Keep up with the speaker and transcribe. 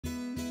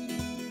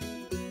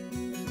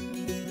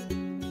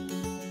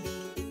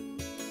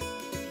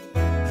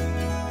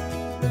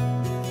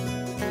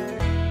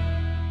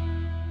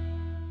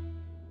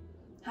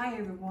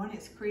everyone,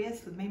 it's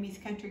Chris with Mimi's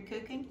Country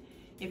Cooking.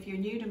 If you're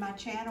new to my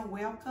channel,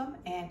 welcome,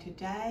 and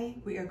today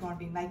we are going to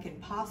be making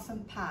possum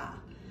pie.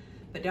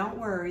 But don't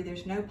worry,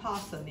 there's no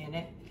possum in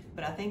it,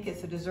 but I think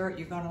it's a dessert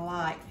you're going to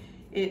like.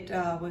 It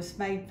was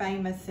made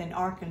famous in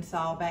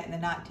Arkansas back in the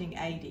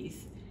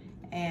 1980s,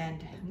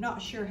 and I'm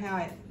not sure how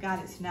it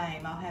got its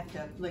name. I'll have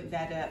to look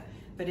that up,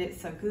 but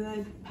it's a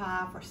good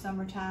pie for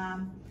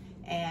summertime.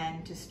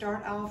 And to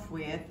start off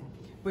with,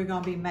 we're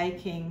going to be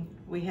making,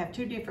 we have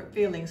two different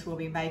fillings we'll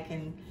be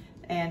making,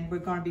 and we're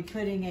going to be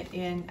putting it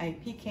in a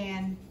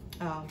pecan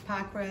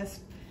pie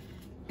crust.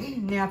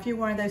 Now, if you're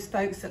one of those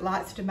folks that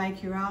likes to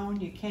make your own,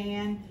 you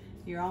can,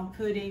 your own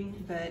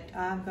pudding, but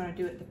I'm going to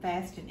do it the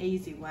fast and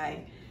easy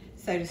way.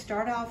 So to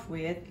start off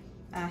with,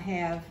 I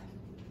have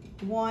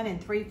 1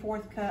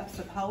 3/4 cups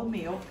of whole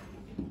milk.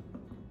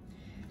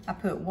 I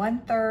put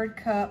 1/3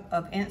 cup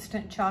of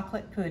instant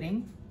chocolate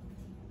pudding.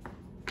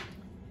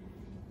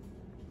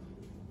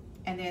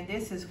 And then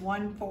this is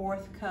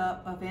 1/4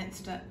 cup of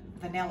instant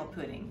vanilla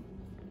pudding.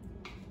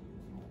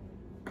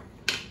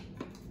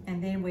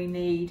 And then we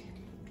need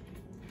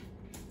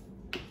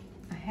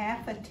a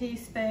 1/2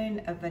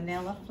 teaspoon of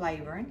vanilla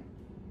flavoring.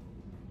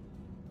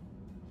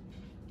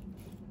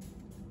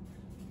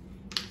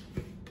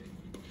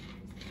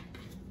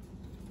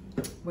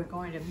 We're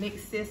going to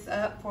mix this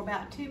up for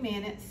about 2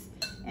 minutes,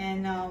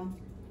 and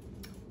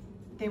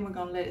then we're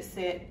going to let it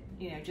set,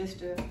 just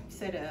to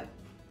set up.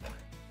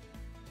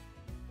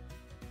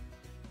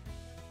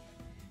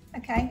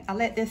 Okay, I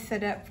let this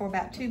sit up for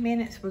about 2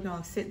 minutes. We're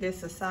going to sit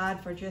this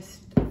aside for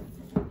just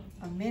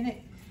a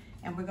minute,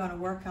 and we're going to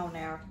work on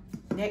our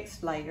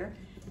next layer.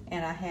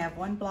 And I have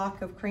 1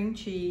 block of cream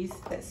cheese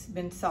that's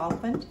been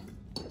softened.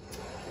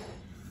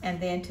 And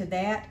then to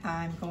that,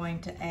 I'm going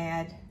to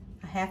add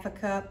a 1/2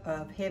 cup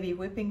of heavy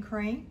whipping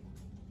cream.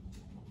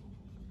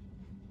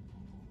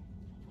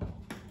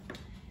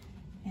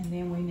 And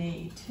then we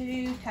need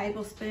 2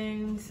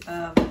 tablespoons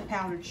of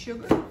powdered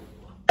sugar.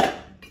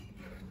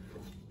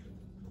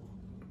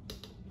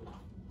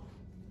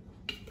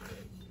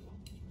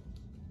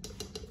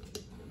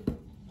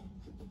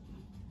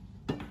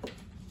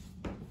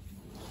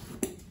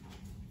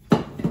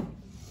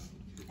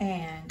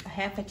 And a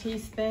 1/2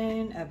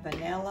 teaspoon of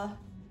vanilla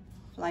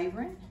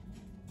flavoring.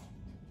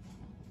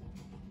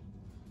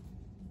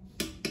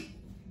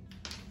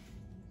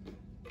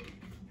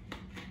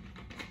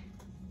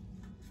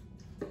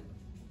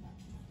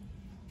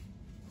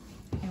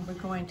 And we're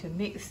going to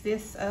mix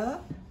this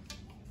up.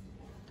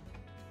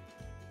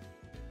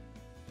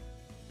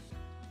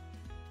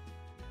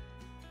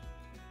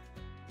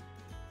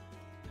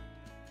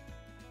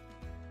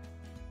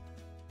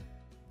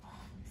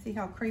 See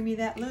how creamy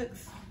that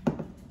looks?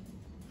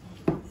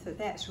 So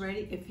that's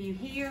ready. If you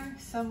hear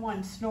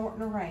someone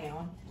snorting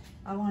around,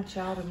 I want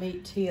y'all to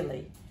meet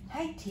Tilly.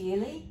 Hey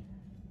Tilly,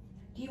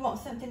 do you want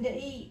something to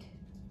eat?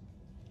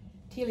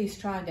 Tilly's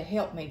trying to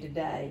help me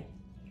today,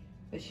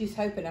 but she's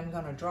hoping I'm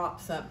gonna drop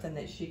something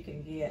that she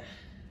can get.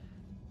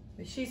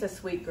 But she's a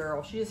sweet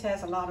girl. She just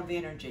has a lot of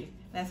energy.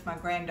 That's my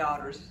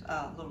granddaughter's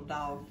little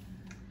dog.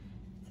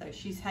 So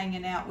she's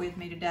hanging out with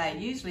me today.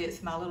 Usually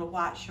it's my little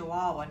white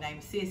chihuahua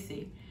named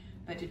Sissy,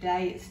 but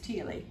today it's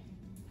Tilly.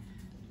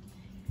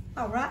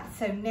 All right,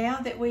 so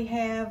now that we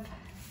have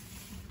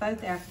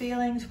both our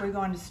fillings, we're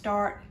going to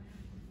start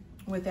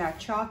with our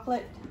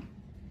chocolate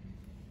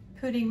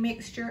pudding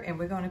mixture, and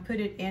we're going to put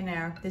it in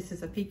our, this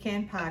is a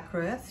pecan pie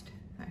crust.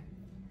 You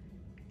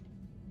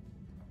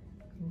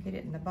can get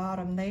it in the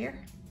bottom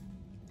there.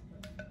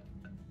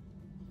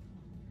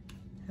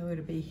 So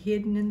it'll be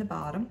hidden in the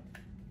bottom.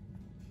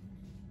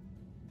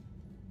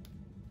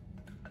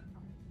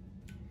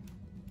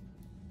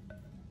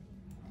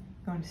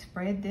 Going to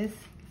spread this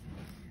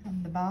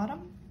on the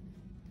bottom.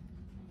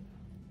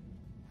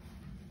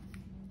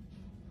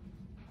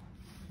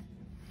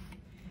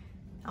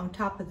 On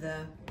top of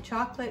the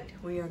chocolate,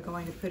 we are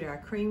going to put our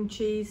cream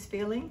cheese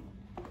filling.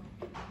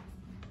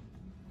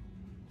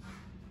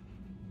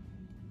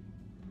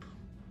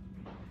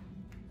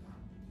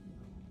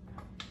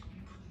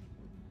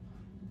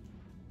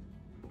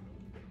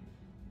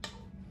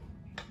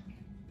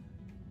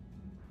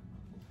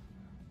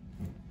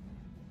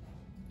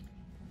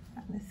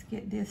 Let's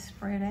get this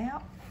spread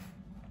out.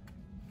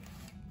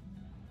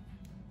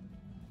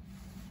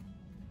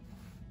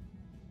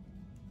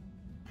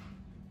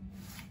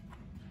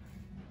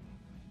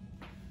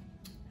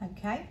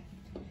 Okay,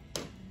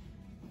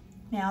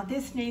 now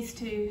this needs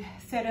to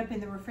set up in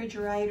the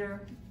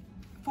refrigerator.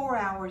 4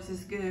 hours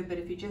is good, but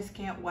if you just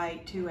can't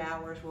wait, 2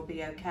 hours will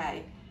be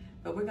okay.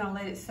 But we're gonna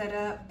let it set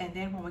up, and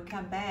then when we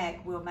come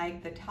back, we'll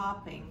make the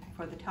topping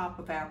for the top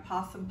of our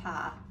possum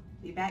pie.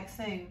 Be back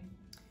soon.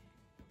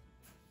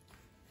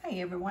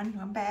 Hey everyone,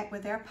 I'm back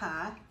with our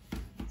pie.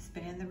 It's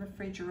been in the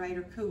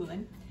refrigerator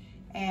cooling,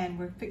 and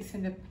we're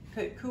fixing to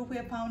put Cool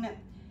Whip on it.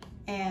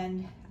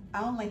 And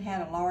I only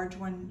had a large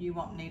one. You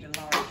won't need a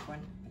large one.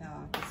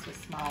 It's a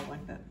small one,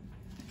 but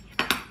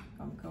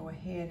I'm gonna go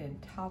ahead and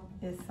top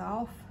this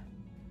off.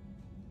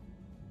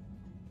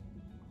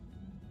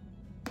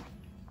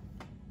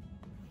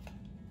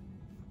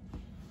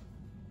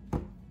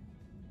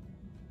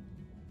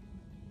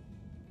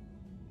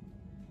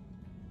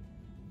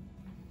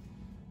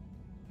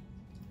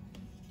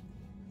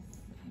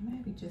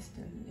 maybe just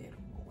a little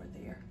more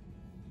there.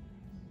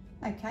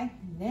 Okay,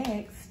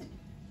 next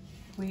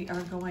we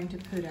are going to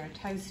put our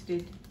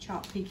toasted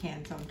chopped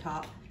pecans on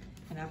top,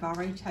 and I've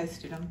already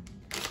toasted them.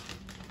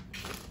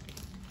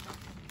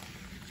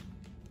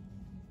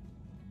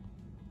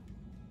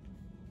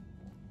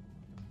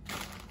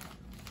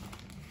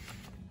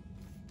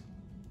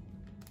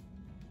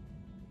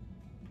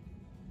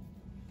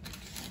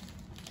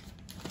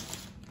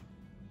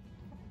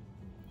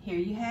 Here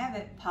you have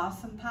it,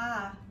 possum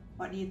pie.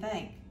 What do you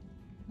think?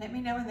 Let me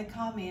know in the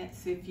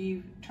comments if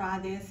you try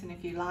this and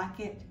if you like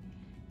it.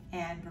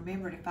 And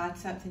remember to find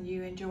something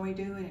you enjoy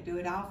doing and do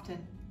it often.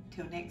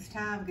 Till next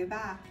time,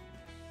 goodbye.